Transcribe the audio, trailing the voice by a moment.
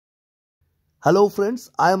Hello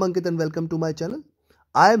friends, I am Ankit and welcome to my channel.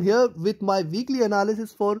 I am here with my weekly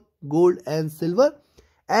analysis for gold and silver.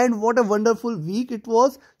 And what a wonderful week it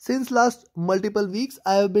was. Since last multiple weeks,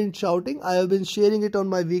 I have been shouting, I have been sharing it on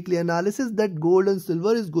my weekly analysis that gold and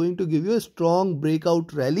silver is going to give you a strong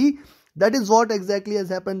breakout rally. That is what exactly has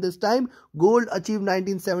happened this time. Gold achieved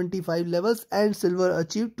 1975 levels and silver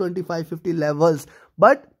achieved 2550 levels.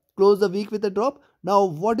 But close the week with a drop. Now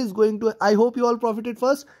what is going to, I hope you all profited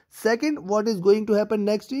first. Second, what is going to happen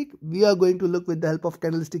next week? We are going to look with the help of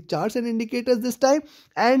candlestick charts and indicators this time.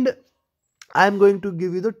 And I am going to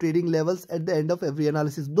give you the trading levels at the end of every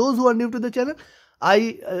analysis. Those who are new to the channel,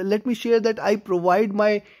 let me share that I provide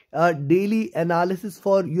my daily analysis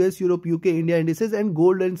for US, Europe, UK, India indices and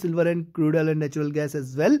gold and silver and crude oil and natural gas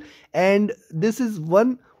as well. And this is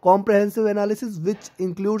one comprehensive analysis which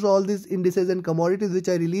includes all these indices and commodities which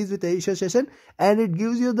I release with Asia session, and it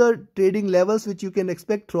gives you the trading levels which you can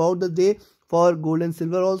expect throughout the day for gold and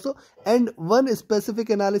silver also, and one specific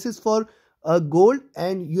analysis for gold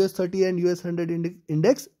and US 30 and US 100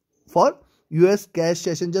 index for US cash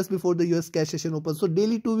session just before the US cash session opens. So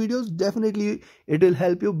daily 2 videos, definitely it will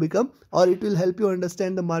help you become, or it will help you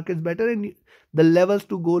understand the markets better and the levels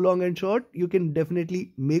to go long and short. You can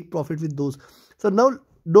definitely make profit with those. So now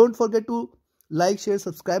don't forget to like, share,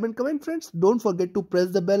 subscribe and comment friends. Don't forget to press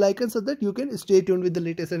the bell icon so that you can stay tuned with the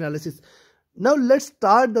latest analysis. Now let's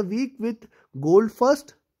start the week with gold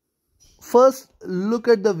first. First, look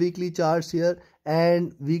at the weekly charts here,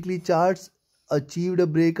 and weekly charts achieved a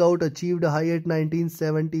breakout, achieved a high at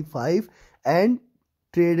 1975 and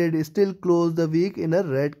traded, still closed the week in a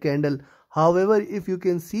red candle. However, if you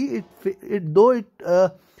can see it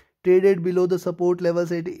traded below the support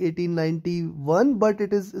levels at 1891, but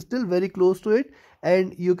it is still very close to it,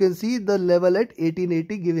 and you can see the level at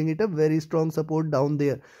 1880 giving it a very strong support down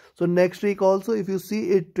there. So next week also, if you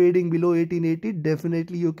see it trading below 1880,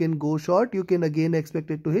 definitely you can go short. You can again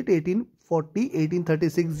expect it to hit 1840,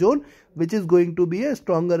 1836 zone, which is going to be a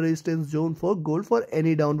stronger resistance zone for gold for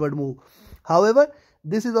any downward move. However,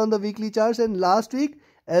 this is on the weekly charts, and last week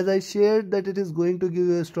as I shared that it is going to give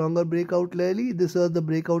you a stronger breakout rally. This was the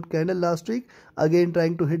breakout candle last week, again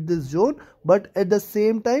trying to hit this zone, but at the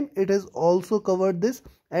same time it has also covered this,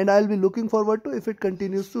 and I'll be looking forward to if it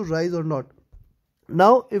continues to rise or not.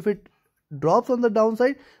 Now if it drops on the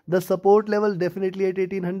downside, the support level definitely at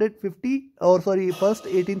 1850, or sorry, first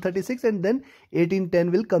 1836 and then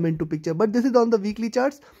 1810 will come into picture. But this is on the weekly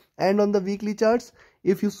charts, and on the weekly charts,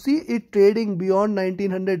 if you see it trading beyond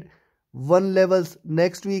 1901 levels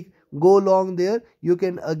next week, go long there, you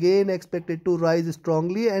can again expect it to rise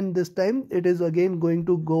strongly, and this time it is again going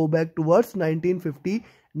to go back towards 1950,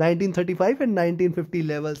 1935 and 1950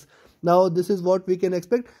 levels. Now this is what we can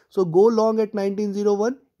expect. So go long at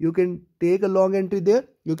 1901, you can take a long entry there.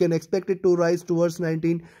 You can expect it to rise towards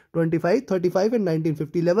 1925, 35 and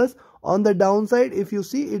 1950 levels. On the downside, if you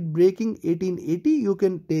see it breaking 1880, you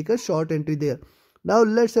can take a short entry there. Now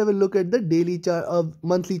let's have a look at the daily chart of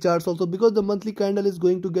monthly charts also, because the monthly candle is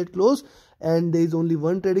going to get closed and there is only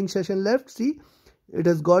one trading session left. See, it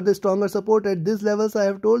has got the stronger support at these levels. I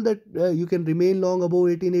have told that you can remain long above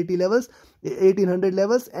 1880 levels, 1800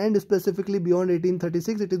 levels, and specifically beyond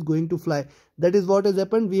 1836 it is going to fly. That is what has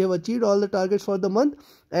happened. We have achieved all the targets for the month,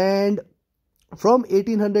 and from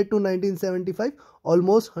 1800 to 1975,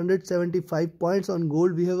 almost 175 points on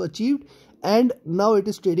gold we have achieved, and now it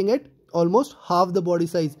is trading at almost half the body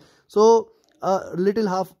size. So a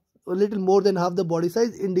little more than half the body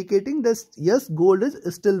size, indicating that yes, gold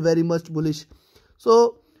is still very much bullish.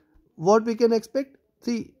 So what we can expect?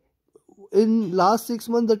 See, in last 6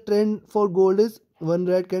 months the trend for gold is one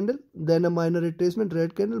red candle, then a minor retracement,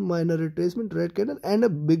 red candle, minor retracement, red candle, and a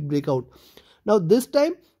big breakout. Now this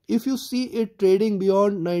time, if you see it trading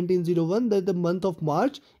beyond 1901, that the month of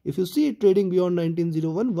March, if you see it trading beyond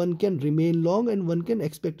 1901, one can remain long and one can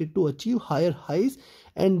expect it to achieve higher highs.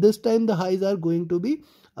 And this time the highs are going to be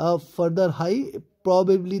further high,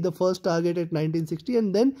 probably the first target at 1960,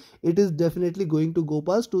 and then it is definitely going to go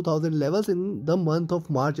past 2000 levels in the month of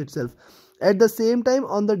March itself. At the same time,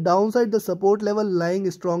 on the downside, the support level lying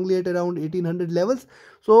strongly at around 1800 levels.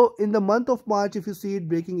 So in the month of March, if you see it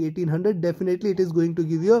breaking 1800, definitely it is going to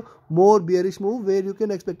give you a more bearish move where you can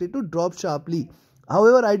expect it to drop sharply.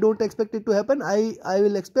 However, I don't expect it to happen. I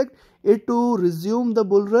will expect it to resume the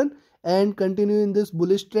bull run and continue in this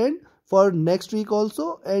bullish trend for next week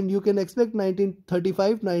also, and you can expect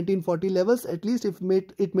 1935, 1940 levels at least, if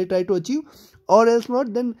it may try to achieve, or else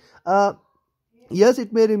not, then yes,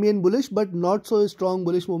 it may remain bullish, but not so strong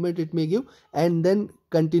bullish movement it may give, and then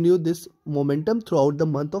continue this momentum throughout the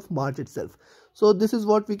month of March itself. So this is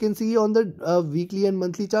what we can see on the weekly and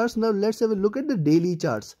monthly charts. Now let's have a look at the daily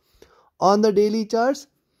charts. On the daily charts,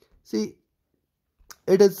 see,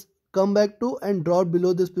 it has come back to and dropped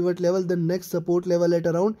below this pivot level. The next support level at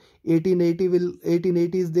around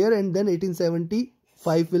 1880 is there, and then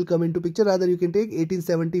 1875 will come into picture. Rather, you can take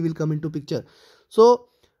 1870 will come into picture. So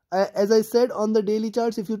as I said, on the daily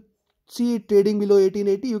charts, if you see it trading below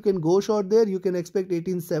 1880, you can go short there. You can expect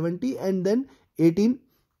 1870 and then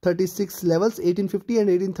 1836 levels, 1850 and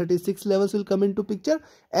 1836 levels will come into picture.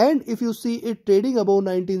 And if you see it trading above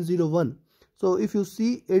 1901, so if you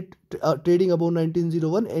see it trading above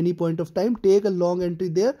 1901 any point of time, take a long entry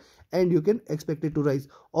there and you can expect it to rise.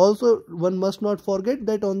 Also, one must not forget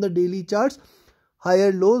that on the daily charts,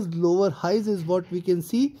 higher lows, lower highs is what we can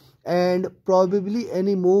see, and probably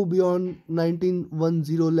any move beyond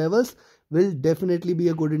 1910 levels will definitely be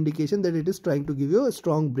a good indication that it is trying to give you a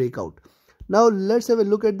strong breakout. Now let's have a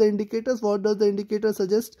look at the indicators. What does the indicator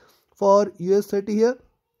suggest for US 30 here?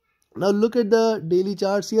 Now look at the daily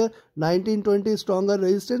charts here. 1920 stronger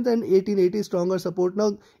resistance and 1880 stronger support.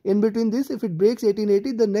 Now in between this, if it breaks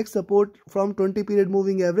 1880, the next support from 20 period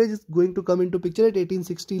moving average is going to come into picture at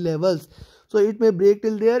 1860 levels. So it may break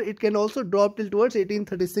till there. It can also drop till towards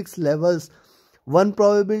 1836 levels. One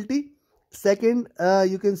probability. Second,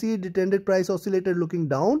 you can see the trended price oscillator looking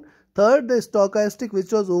down. Third, the stochastic,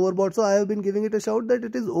 which was overbought. So I have been giving it a shout that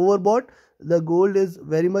it is overbought. The gold is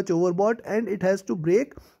very much overbought and it has to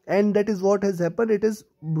break, and that is what has happened. It is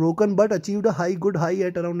broken but achieved a good high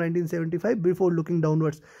at around 1975 before looking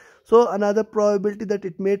downwards. So another probability that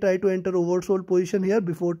it may try to enter oversold position here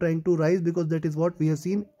before trying to rise, because that is what we have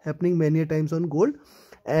seen happening many times on gold.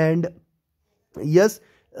 And yes,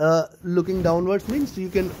 looking downwards means you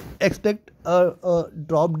can expect a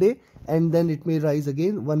drop day and then it may rise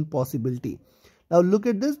again, one possibility. Now look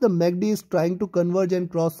at this, the MACD is trying to converge and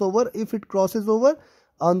cross over. If it crosses over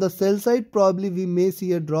on the sell side, probably we may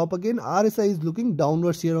see a drop again. RSI is looking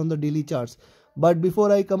downwards here on the daily charts. But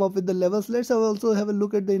before I come up with the levels, let's also have a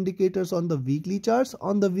look at the indicators on the weekly charts.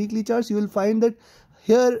 On the weekly charts, you will find that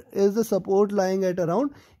here is the support lying at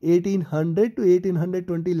around 1800 to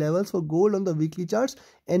 1820 levels for gold on the weekly charts.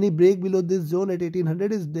 Any break below this zone at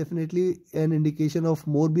 1800 is definitely an indication of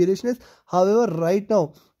more bearishness. However, right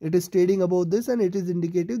now it is trading above this and it is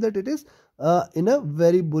indicative that it is in a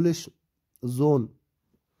very bullish zone.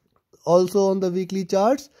 Also on the weekly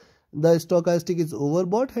charts, the stochastic is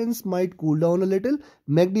overbought, hence might cool down a little.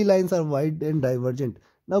 MACD lines are wide and divergent.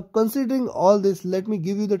 Now considering all this, let me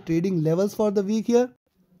give you the trading levels for the week here.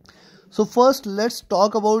 So first, let's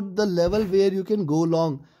talk about the level where you can go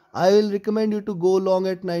long. I will recommend you to go long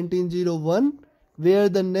at 1901, where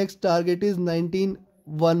the next target is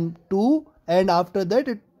 1912, and after that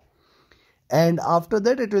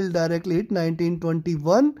it will directly hit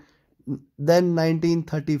 1921, then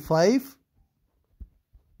 1935,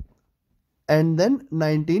 and then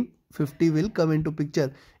 1950 will come into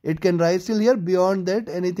picture. It can rise till here. Beyond that,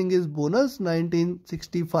 anything is bonus.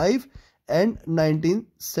 1965 and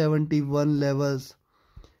 1971 levels.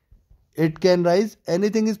 It can rise.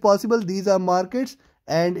 Anything is possible. These are markets,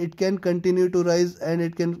 and it can continue to rise and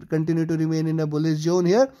it can continue to remain in a bullish zone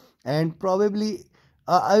here. And probably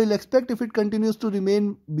I will expect if it continues to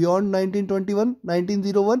remain beyond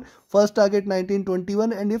 1901, first target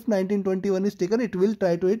 1921, and if 1921 is taken, it will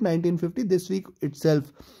try to hit 1950 this week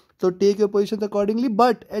itself. So take your positions accordingly.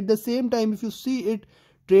 But at the same time, if you see it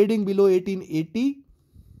trading below 1880,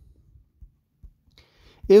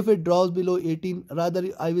 if it drops below 18, rather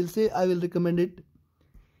I will recommend it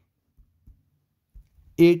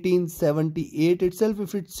 1878 itself.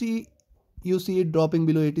 If you see it dropping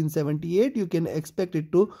below 1878, you can expect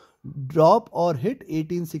it to drop or hit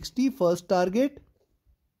 1860 first target,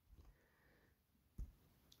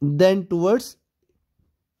 then towards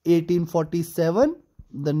 1847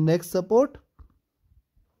 the next support,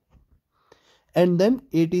 and then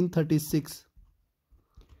 1836.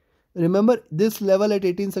 Remember, this level at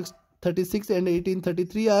 1836 and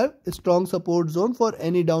 1833 are a strong support zone for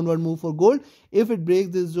any downward move for gold. If it breaks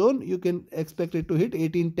this zone, you can expect it to hit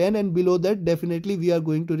 1810, and below that definitely we are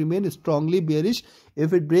going to remain strongly bearish.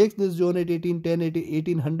 If it breaks this zone at 1810,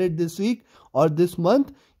 1800 this week or this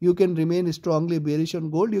month, you can remain strongly bearish on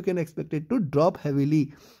gold. You can expect it to drop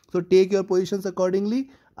heavily. So take your positions accordingly.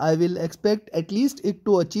 I will expect at least it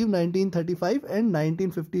to achieve 1935 and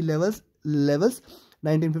 1950 levels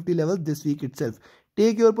 1950 levels this week itself.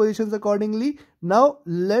 Take your positions accordingly. Now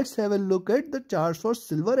let's have a look at the charts for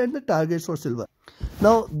silver and the targets for silver.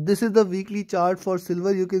 Now this is the weekly chart for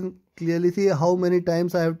silver. You can clearly see how many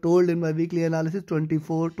times I have told in my weekly analysis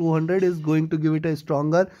 24,200 is going to give it a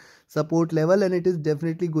stronger support level, and it is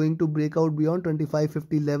definitely going to break out beyond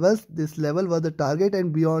 2550 levels. This level was the target,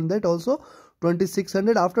 and beyond that also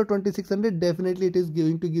 2600. After 2600 definitely it is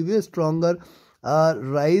going to give you a stronger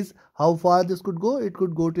rise. How far this could go? It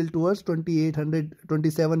could go till towards 2800,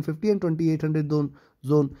 2750 and 2800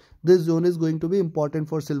 zone. This zone is going to be important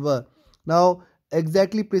for silver. Now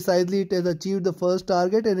exactly precisely it has achieved the first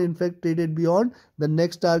target and in fact traded beyond. The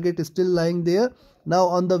next target is still lying there. Now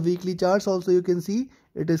on the weekly charts also you can see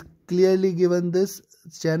it is clearly given this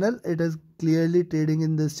channel. It is clearly trading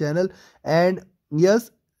in this channel, and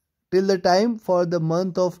yes, till the time for the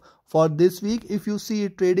month of for this week, if you see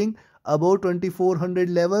it trading above 2400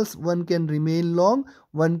 levels, one can remain long,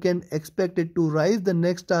 one can expect it to rise. The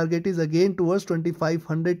next target is again towards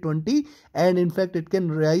 2520, and in fact it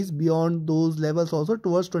can rise beyond those levels also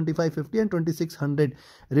towards 2550 and 2600.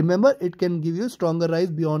 Remember, it can give you stronger rise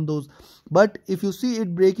beyond those. But if you see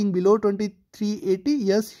it breaking below 2380,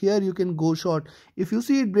 yes, here you can go short. If you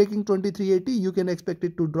see it breaking 2380, you can expect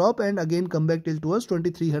it to drop and again come back till towards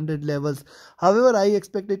 2300 levels. However, I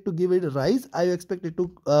expect it to give it a rise. I expect it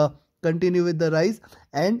to continue with the rise,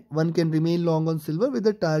 and one can remain long on silver with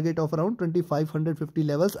a target of around 2550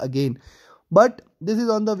 levels again. But this is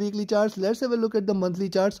on the weekly charts. Let's have a look at the monthly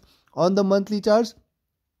charts. On the monthly charts,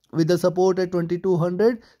 with the support at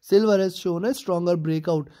 2200, silver has shown a stronger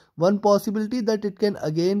breakout. One possibility that it can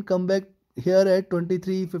again come back here at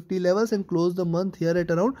 2350 levels and close the month here at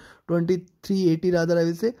around 2380 rather, I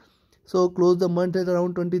will say. So close the month at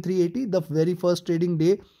around 2380, the very first trading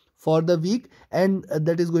day for the week, and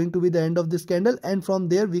that is going to be the end of this candle, and from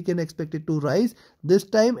there we can expect it to rise. This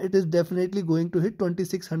time it is definitely going to hit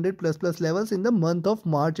 2600 plus levels in the month of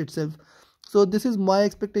March itself. So this is my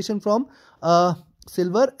expectation from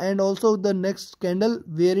silver, and also the next candle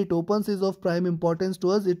where it opens is of prime importance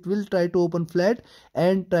to us. It will try to open flat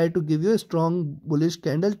and try to give you a strong bullish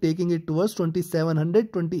candle, taking it towards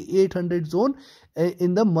 2700 2800 zone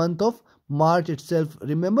in the month of March itself.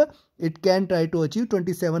 Remember, it can try to achieve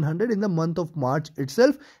 2700 in the month of March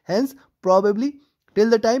itself. Hence, probably till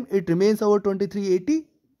the time it remains over 2380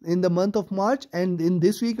 in the month of March, and in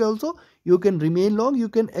this week also you can remain long. You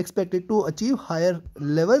can expect it to achieve higher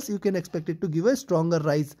levels. You can expect it to give a stronger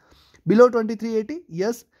rise. Below 2380,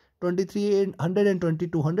 yes, 2300 and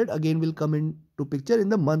 2200 again will come into picture in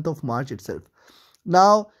the month of March itself.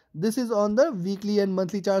 Now, this is on the weekly and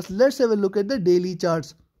monthly charts. Let's have a look at the daily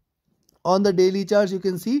charts. On the daily charts, you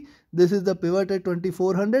can see this is the pivot at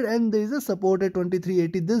 2400 and there is a support at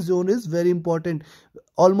 2380. This zone is very important,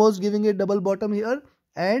 almost giving a double bottom here,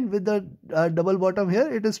 and with the double bottom here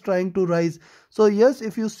it is trying to rise. So yes,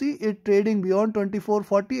 if you see it trading beyond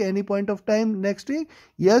 2440 any point of time next week,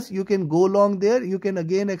 yes, you can go long there. You can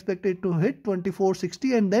again expect it to hit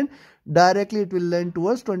 2460 and then directly it will land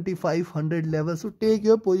towards 2500 levels. So take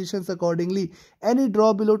your positions accordingly. Any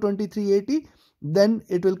drop below 2380, then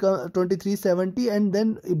it will come 2370, and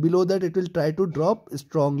then below that it will try to drop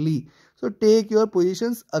strongly. So take your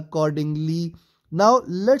positions accordingly. Now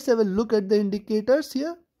let's have a look at the indicators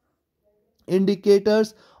here.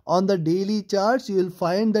 Indicators on the daily charts, you will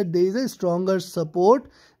find that there is a stronger support.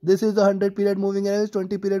 This is the 100 period moving average,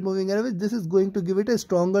 20 period moving average. This is going to give it a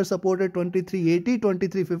stronger support at 2380,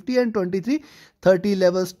 2350 and 2330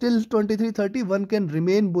 levels. Till 2330 one can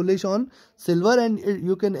remain bullish on silver, and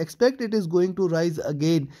you can expect it is going to rise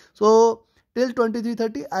again. So till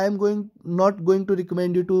 2330 I am not going to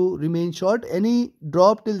recommend you to remain short. Any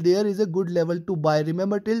drop till there is a good level to buy.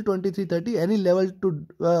 Remember, till 2330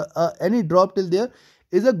 any drop till there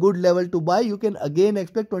is a good level to buy. You can again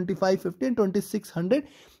expect 2550 and 2600,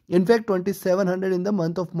 in fact 2700 in the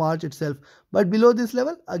month of March itself. But below this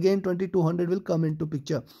level again 2200 will come into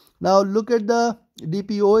picture. Now look at the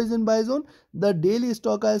DPO is in buy zone. The daily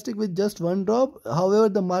stochastic with just one drop. However,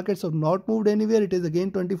 the markets have not moved anywhere. It is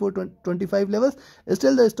again 24-25 levels.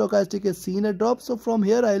 Still the stochastic has seen a drop. So from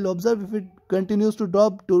here I will observe if it continues to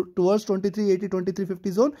drop towards 2380,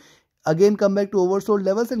 2350 zone, again come back to oversold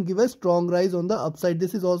levels and give a strong rise on the upside.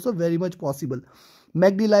 This is also very much possible.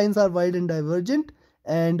 MACD lines are wide and divergent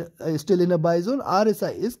and still in a buy zone.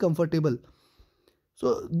 RSI is comfortable.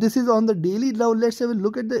 So this is on the daily. Now let's have a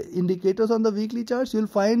look at the indicators on the weekly charts. You'll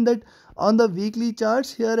find that on the weekly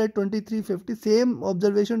charts here at 2350, same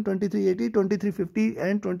observation, 2380, 2350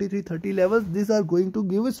 and 2330 levels. These are going to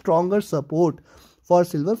give a stronger support for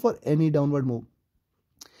silver for any downward move.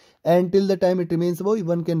 And till the time it remains above,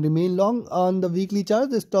 one can remain long. On the weekly chart,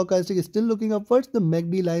 the stochastic is still looking upwards. The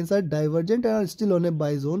MACD lines are divergent and are still on a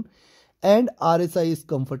buy zone, and RSI is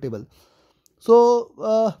comfortable.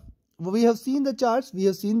 So we have seen the charts, we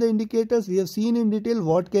have seen the indicators, we have seen in detail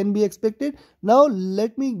what can be expected. Now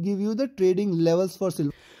let me give you the trading levels for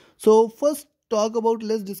silver. So first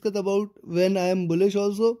let's discuss about when I am bullish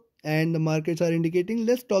also and the markets are indicating.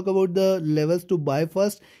 Let's talk about the levels to buy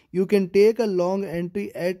first. You can take a long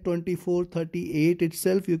entry at 24.38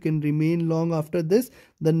 itself. You can remain long after this.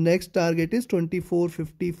 The next target is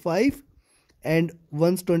 24.55, and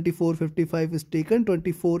once 24.55 is taken,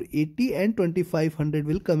 24.80 and 2500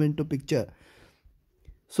 will come into picture.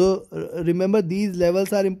 So remember, these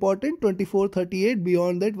levels are important. 24.38,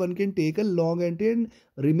 beyond that one can take a long entry and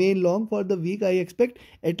remain long for the week. I expect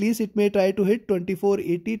at least it may try to hit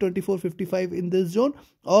 24.80, 24.55 in this zone,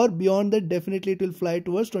 or beyond that definitely it will fly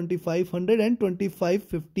towards 2500 and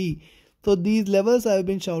 2550. So these levels I have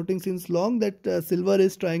been shouting since long that silver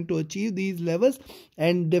is trying to achieve these levels,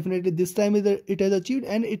 and definitely this time it has achieved,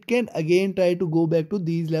 and it can again try to go back to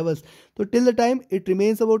these levels. So till the time it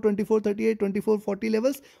remains about 24.38, 24.40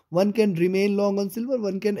 levels, one can remain long on silver,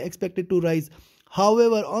 one can expect it to rise.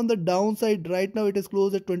 However, on the downside, right now it is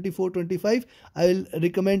closed at 24.25. I will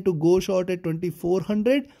recommend to go short at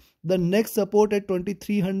 2400. The next support at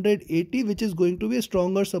 2380, which is going to be a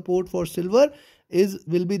stronger support for silver,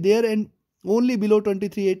 will be there, and only below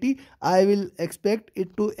 2380 I will expect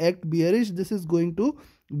it to act bearish. This is going to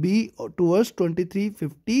be towards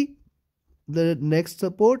 2350, the next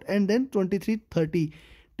support, and then 2330.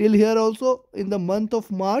 Till here also in the month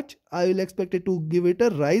of March I will expect it to give it a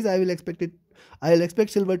rise. I will expect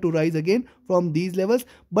silver to rise again from these levels,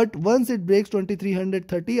 but once it breaks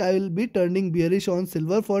 2330 I will be turning bearish on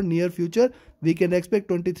silver for near future. We can expect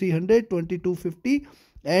 2300, 2250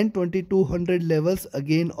 and 2200 levels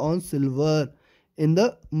again on silver in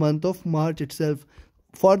the month of March itself.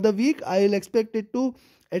 For the week I will expect it to,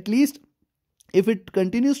 at least if it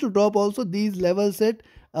continues to drop also, these levels at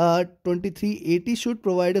 2380 should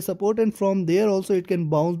provide a support, and from there also it can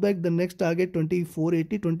bounce back. The next target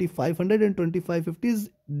 2480, 2500 and 2550 is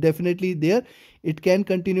definitely there. It can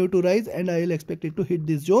continue to rise, and I will expect it to hit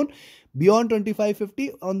this zone beyond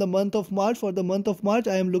 2550 on the month of March. For the month of March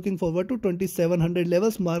I am looking forward to 2700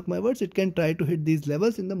 levels. Mark my words, it can try to hit these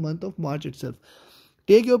levels in the month of March itself.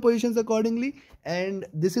 Take your positions accordingly, and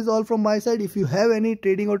this is all from my side. If you have any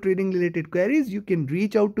trading or trading related queries, you can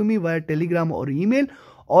reach out to me via Telegram or email.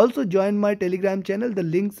 Also join my Telegram channel. The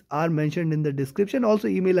links are mentioned in the description. Also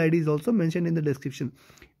email ID is also mentioned in the description.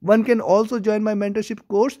 One can also join my mentorship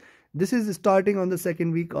course. This is starting on the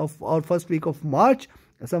second week of or first week of March,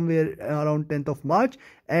 somewhere around 10th of March,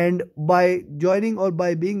 and by joining or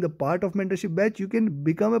by being the part of mentorship batch, you can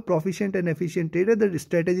become a proficient and efficient trader. The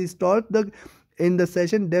strategies taught in the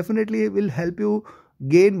session definitely will help you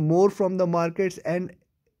gain more from the markets, and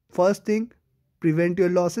first thing, prevent your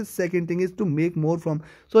losses. Second thing is to make more from.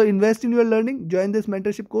 So invest in your learning, join this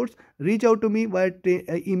mentorship course, reach out to me via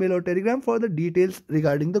email or Telegram for the details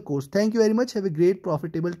regarding the course. Thank you very much. Have a great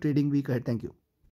profitable trading week ahead. Thank you.